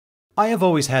I have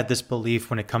always had this belief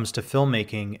when it comes to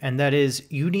filmmaking, and that is,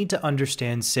 you need to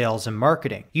understand sales and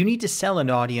marketing. You need to sell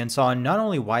an audience on not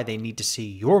only why they need to see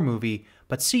your movie,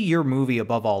 but see your movie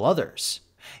above all others.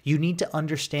 You need to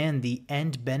understand the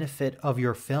end benefit of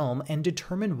your film and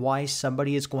determine why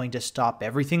somebody is going to stop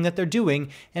everything that they're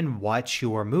doing and watch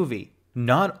your movie.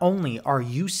 Not only are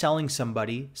you selling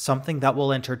somebody something that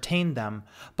will entertain them,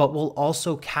 but will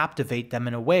also captivate them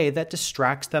in a way that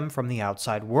distracts them from the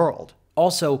outside world.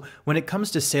 Also, when it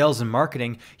comes to sales and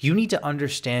marketing, you need to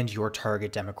understand your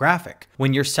target demographic.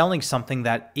 When you're selling something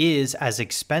that is as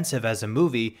expensive as a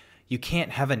movie, you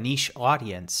can't have a niche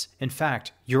audience. In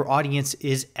fact, your audience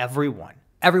is everyone.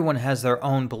 Everyone has their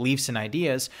own beliefs and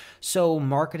ideas, so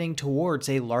marketing towards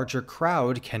a larger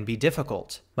crowd can be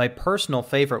difficult. My personal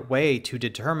favorite way to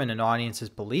determine an audience's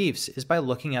beliefs is by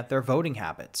looking at their voting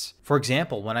habits. For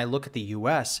example, when I look at the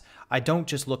US, I don't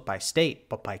just look by state,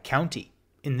 but by county.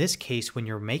 In this case, when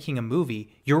you're making a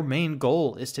movie, your main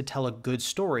goal is to tell a good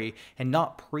story and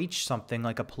not preach something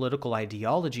like a political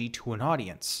ideology to an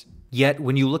audience. Yet,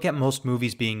 when you look at most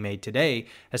movies being made today,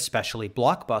 especially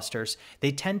blockbusters,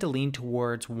 they tend to lean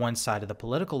towards one side of the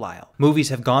political aisle. Movies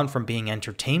have gone from being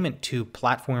entertainment to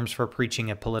platforms for preaching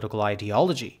a political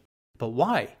ideology. But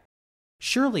why?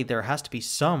 Surely there has to be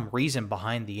some reason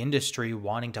behind the industry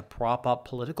wanting to prop up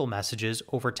political messages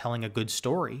over telling a good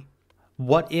story.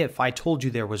 What if I told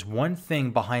you there was one thing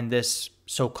behind this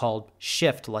so-called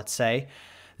shift, let's say,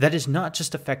 that is not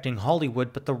just affecting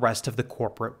Hollywood but the rest of the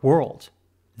corporate world?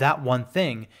 That one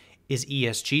thing is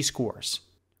ESG scores.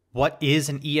 What is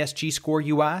an ESG score,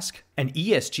 you ask? An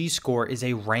ESG score is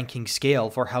a ranking scale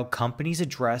for how companies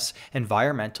address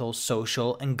environmental,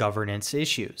 social, and governance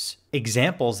issues.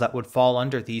 Examples that would fall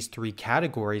under these three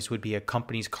categories would be a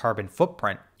company's carbon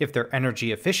footprint, if they're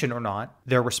energy efficient or not,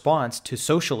 their response to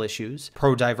social issues,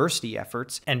 pro-diversity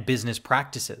efforts, and business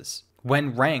practices.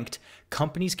 When ranked,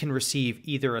 companies can receive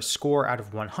either a score out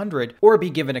of 100 or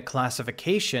be given a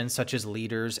classification such as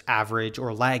leaders, average,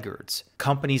 or laggards.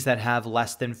 Companies that have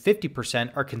less than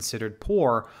 50% are considered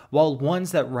poor, while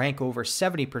ones that rank over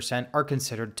 70% are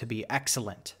considered to be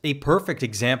excellent. A perfect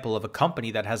example of a company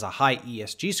that has a high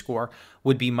ESG score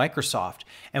would be Microsoft,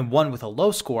 and one with a low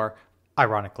score,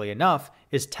 ironically enough,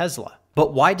 is Tesla.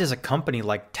 But why does a company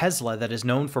like Tesla that is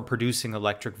known for producing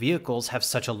electric vehicles have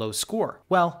such a low score?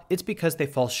 Well, it's because they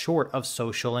fall short of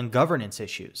social and governance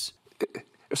issues.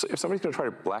 If somebody's going to try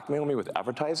to blackmail me with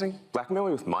advertising, blackmail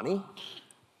me with money,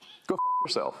 go f***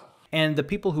 yourself. And the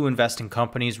people who invest in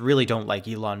companies really don't like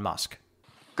Elon Musk.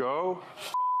 Go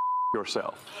f***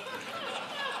 yourself.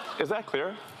 Is that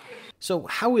clear? So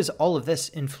how is all of this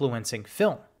influencing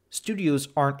film? Studios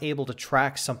aren't able to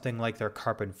track something like their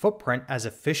carbon footprint as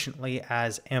efficiently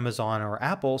as Amazon or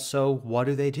Apple, so what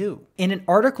do? In an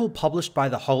article published by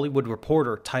The Hollywood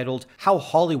Reporter titled "How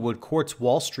Hollywood Courts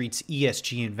Wall Street's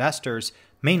ESG Investors,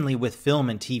 Mainly with Film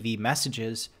and TV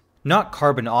Messages, Not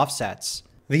Carbon Offsets,"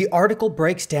 the article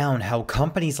breaks down how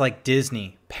companies like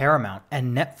Disney, Paramount,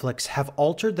 and Netflix have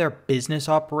altered their business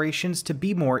operations to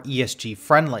be more ESG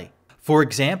friendly. For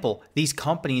example, these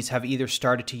companies have either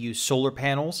started to use solar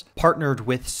panels, partnered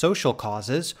with social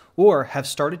causes, or have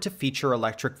started to feature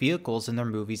electric vehicles in their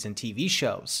movies and TV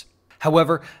shows.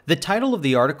 However, the title of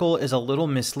the article is a little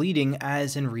misleading,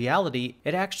 as in reality,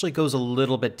 it actually goes a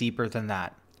little bit deeper than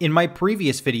that. In my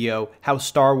previous video, How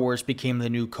Star Wars Became the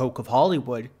New Coke of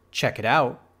Hollywood, check it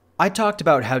out, I talked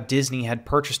about how Disney had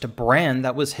purchased a brand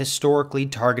that was historically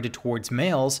targeted towards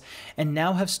males and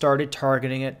now have started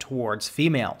targeting it towards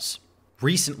females.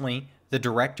 Recently, the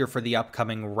director for the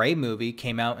upcoming Rey movie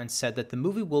came out and said that the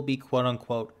movie will be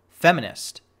quote-unquote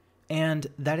feminist, and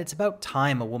that it's about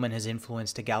time a woman has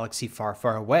influenced a galaxy far,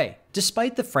 far away.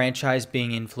 Despite the franchise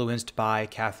being influenced by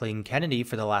Kathleen Kennedy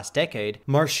for the last decade,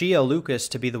 Marcia Lucas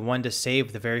to be the one to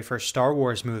save the very first Star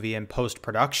Wars movie in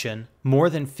post-production, more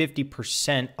than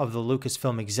 50% of the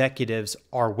Lucasfilm executives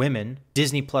are women,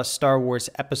 Disney Plus Star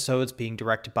Wars episodes being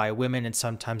directed by women and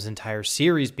sometimes entire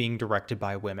series being directed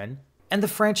by women, and the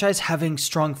franchise having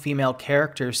strong female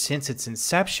characters since its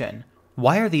inception.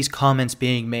 Why are these comments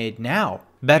being made now?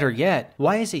 Better yet,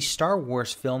 why is a Star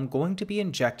Wars film going to be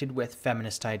injected with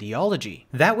feminist ideology?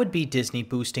 That would be Disney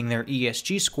boosting their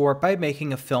ESG score by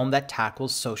making a film that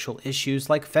tackles social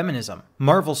issues like feminism.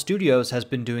 Marvel Studios has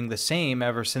been doing the same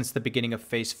ever since the beginning of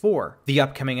Phase 4. The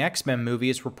upcoming X-Men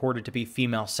movie is reported to be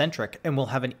female-centric and will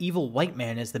have an evil white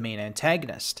man as the main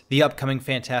antagonist. The upcoming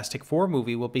Fantastic Four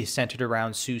movie will be centered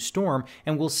around Sue Storm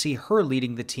and will see her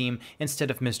leading the team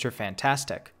instead of Mr.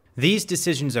 Fantastic. These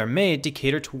decisions are made to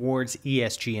cater towards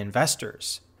ESG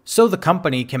investors, so the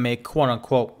company can make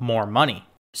quote-unquote more money.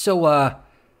 So,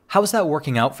 how's that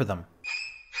working out for them?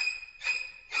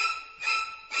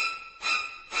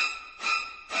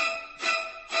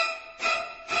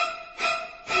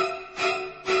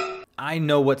 I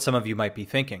know what some of you might be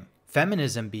thinking.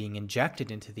 Feminism being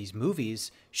injected into these movies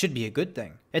should be a good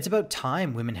thing. It's about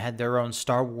time women had their own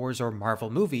Star Wars or Marvel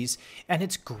movies, and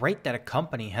it's great that a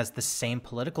company has the same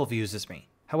political views as me.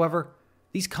 However,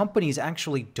 these companies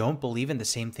actually don't believe in the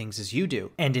same things as you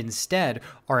do, and instead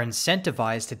are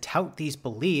incentivized to tout these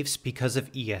beliefs because of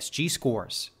ESG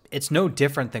scores. It's no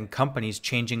different than companies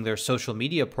changing their social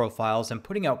media profiles and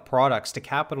putting out products to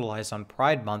capitalize on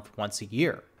Pride Month once a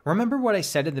year. Remember what I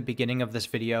said in the beginning of this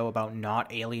video about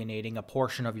not alienating a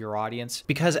portion of your audience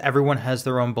because everyone has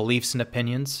their own beliefs and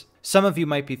opinions? Some of you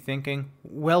might be thinking,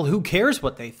 well, who cares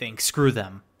what they think? Screw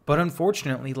them. But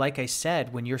unfortunately, like I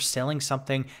said, when you're selling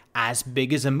something as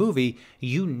big as a movie,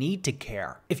 you need to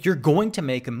care. If you're going to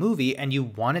make a movie and you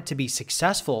want it to be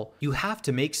successful, you have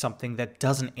to make something that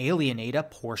doesn't alienate a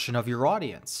portion of your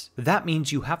audience. That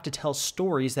means you have to tell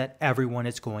stories that everyone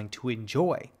is going to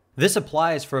enjoy. This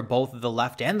applies for both the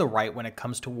left and the right when it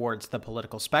comes towards the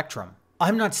political spectrum.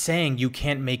 I'm not saying you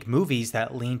can't make movies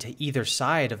that lean to either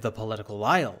side of the political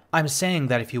aisle. I'm saying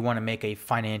that if you want to make a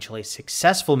financially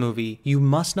successful movie, you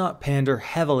must not pander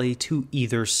heavily to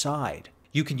either side.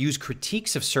 You can use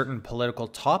critiques of certain political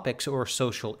topics or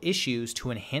social issues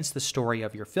to enhance the story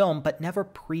of your film, but never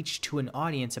preach to an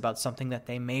audience about something that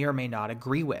they may or may not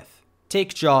agree with.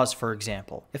 Take Jaws, for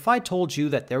example. If I told you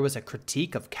that there was a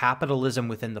critique of capitalism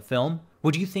within the film,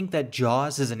 would you think that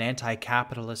Jaws is an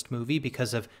anti-capitalist movie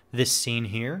because of this scene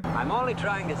here? I'm only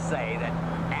trying to say that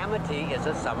Amity is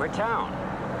a summer town.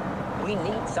 We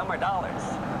need summer dollars.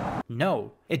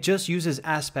 No, it just uses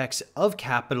aspects of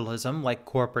capitalism like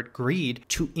corporate greed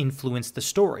to influence the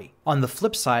story. On the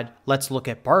flip side, let's look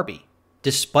at Barbie.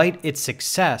 Despite its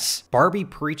success, Barbie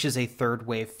preaches a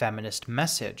third-wave feminist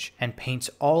message and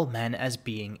paints all men as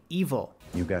being evil.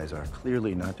 You guys are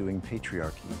clearly not doing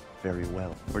patriarchy very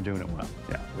well. We're doing it well.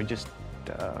 Yeah, we just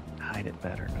hide it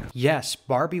better now. Yes,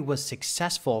 Barbie was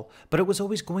successful, but it was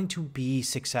always going to be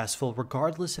successful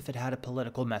regardless if it had a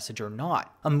political message or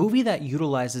not. A movie that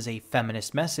utilizes a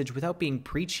feminist message without being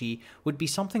preachy would be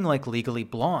something like Legally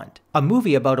Blonde. A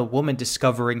movie about a woman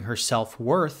discovering her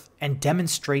self-worth and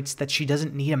demonstrates that she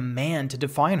doesn't need a man to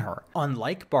define her.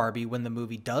 Unlike Barbie, when the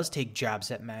movie does take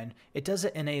jabs at men, it does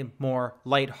it in a more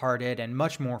lighthearted and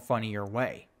much more funnier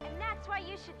way. And that's why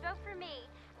you should vote for me,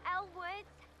 Elle Woods,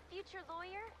 future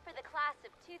lawyer for the class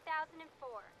of 2004.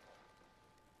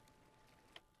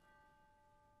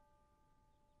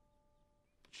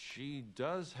 She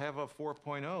does have a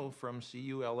 4.0 from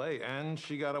CULA, and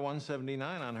she got a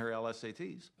 179 on her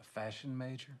LSATs. A fashion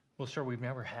major? Well, sir, we've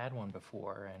never had one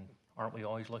before, and aren't we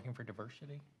always looking for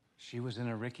diversity? She was in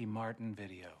a Ricky Martin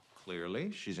video.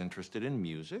 Clearly, she's interested in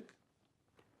music.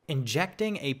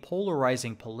 Injecting a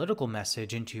polarizing political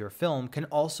message into your film can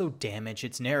also damage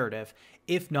its narrative,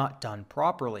 if not done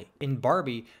properly. In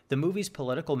Barbie, the movie's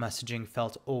political messaging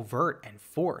felt overt and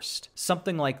forced.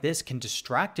 Something like this can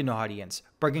distract an audience,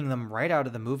 bringing them right out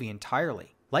of the movie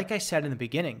entirely. Like I said in the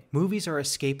beginning, movies are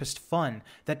escapist fun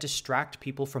that distract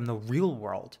people from the real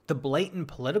world. The blatant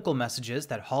political messages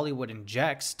that Hollywood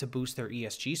injects to boost their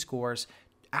ESG scores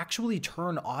actually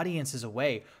turn audiences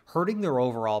away, hurting their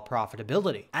overall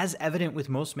profitability. As evident with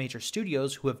most major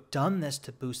studios who have done this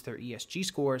to boost their ESG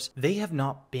scores, they have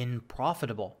not been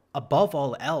profitable. Above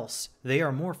all else, they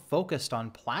are more focused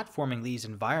on platforming these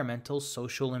environmental,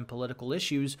 social, and political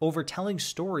issues over telling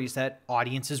stories that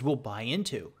audiences will buy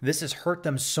into. This has hurt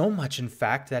them so much, in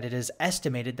fact, that it is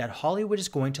estimated that Hollywood is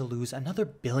going to lose another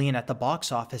 $1 billion at the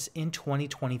box office in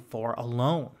 2024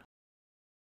 alone.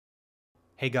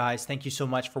 Hey guys, thank you so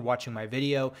much for watching my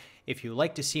video. If you'd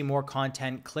like to see more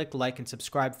content, click like and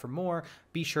subscribe for more.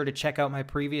 Be sure to check out my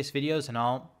previous videos, and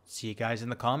I'll see you guys in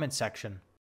the comments section.